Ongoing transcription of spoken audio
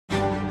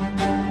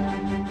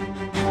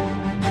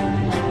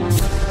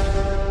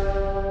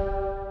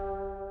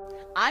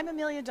I'm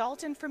Amelia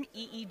Dalton from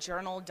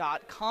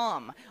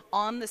eejournal.com,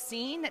 on the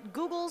scene at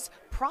Google's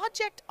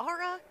Project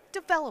Ara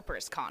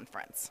Developers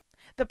Conference.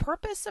 The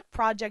purpose of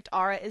Project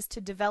Ara is to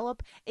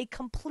develop a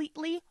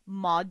completely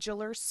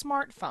modular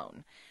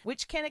smartphone,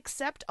 which can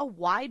accept a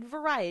wide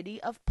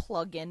variety of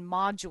plug-in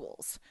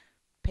modules.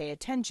 Pay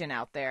attention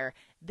out there,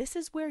 this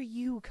is where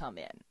you come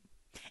in.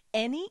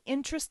 Any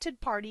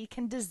interested party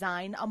can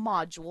design a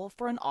module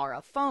for an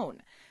Ara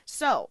phone.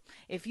 So,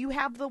 if you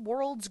have the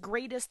world's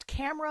greatest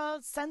camera,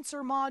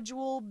 sensor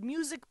module,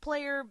 music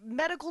player,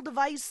 medical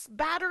device,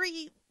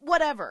 battery,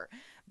 whatever,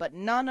 but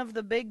none of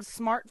the big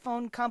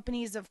smartphone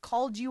companies have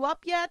called you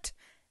up yet,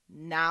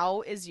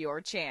 now is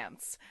your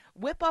chance.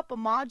 Whip up a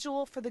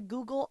module for the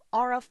Google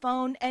Ara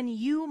phone and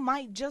you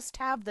might just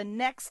have the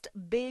next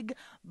big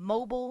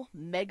mobile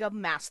mega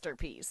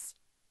masterpiece.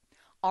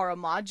 Ara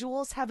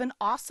modules have an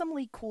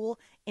awesomely cool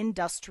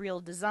industrial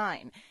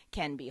design,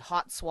 can be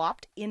hot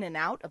swapped in and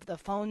out of the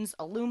phone's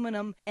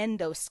aluminum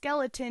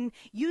endoskeleton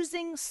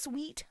using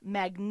sweet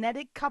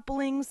magnetic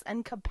couplings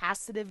and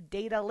capacitive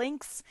data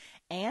links,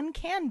 and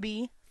can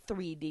be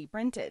 3D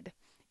printed.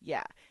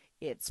 Yeah,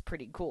 it's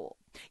pretty cool.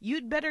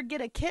 You'd better get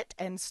a kit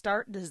and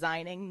start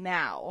designing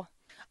now.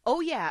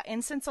 Oh yeah,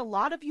 and since a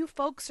lot of you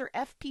folks are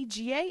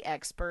FPGA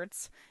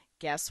experts,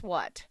 guess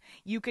what?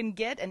 You can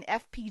get an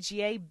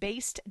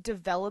FPGA-based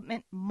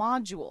development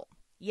module.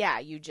 Yeah,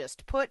 you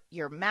just put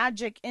your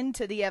magic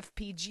into the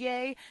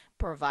FPGA,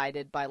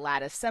 provided by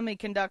Lattice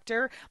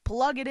Semiconductor,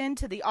 plug it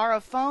into the Ara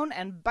phone,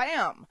 and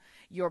bam!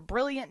 Your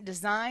brilliant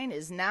design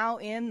is now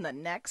in the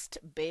next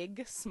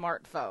big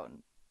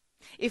smartphone.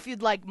 If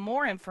you'd like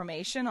more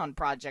information on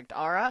Project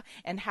Ara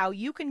and how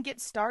you can get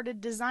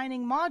started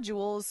designing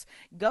modules,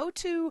 go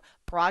to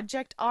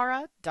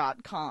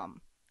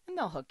projectara.com and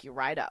they'll hook you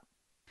right up.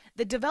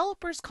 The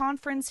Developers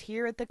Conference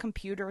here at the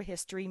Computer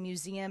History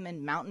Museum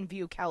in Mountain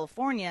View,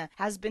 California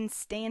has been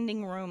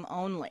standing room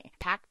only,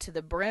 packed to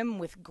the brim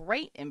with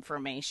great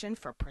information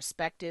for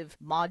prospective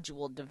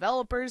module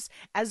developers,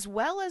 as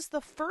well as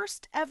the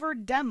first ever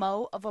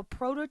demo of a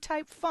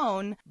prototype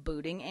phone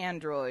booting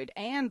Android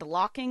and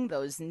locking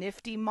those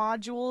nifty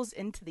modules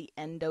into the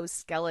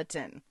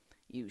endoskeleton.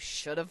 You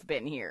should have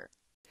been here.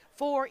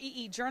 For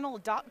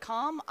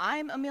eejournal.com,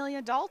 I'm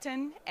Amelia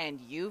Dalton, and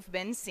you've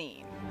been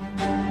seen.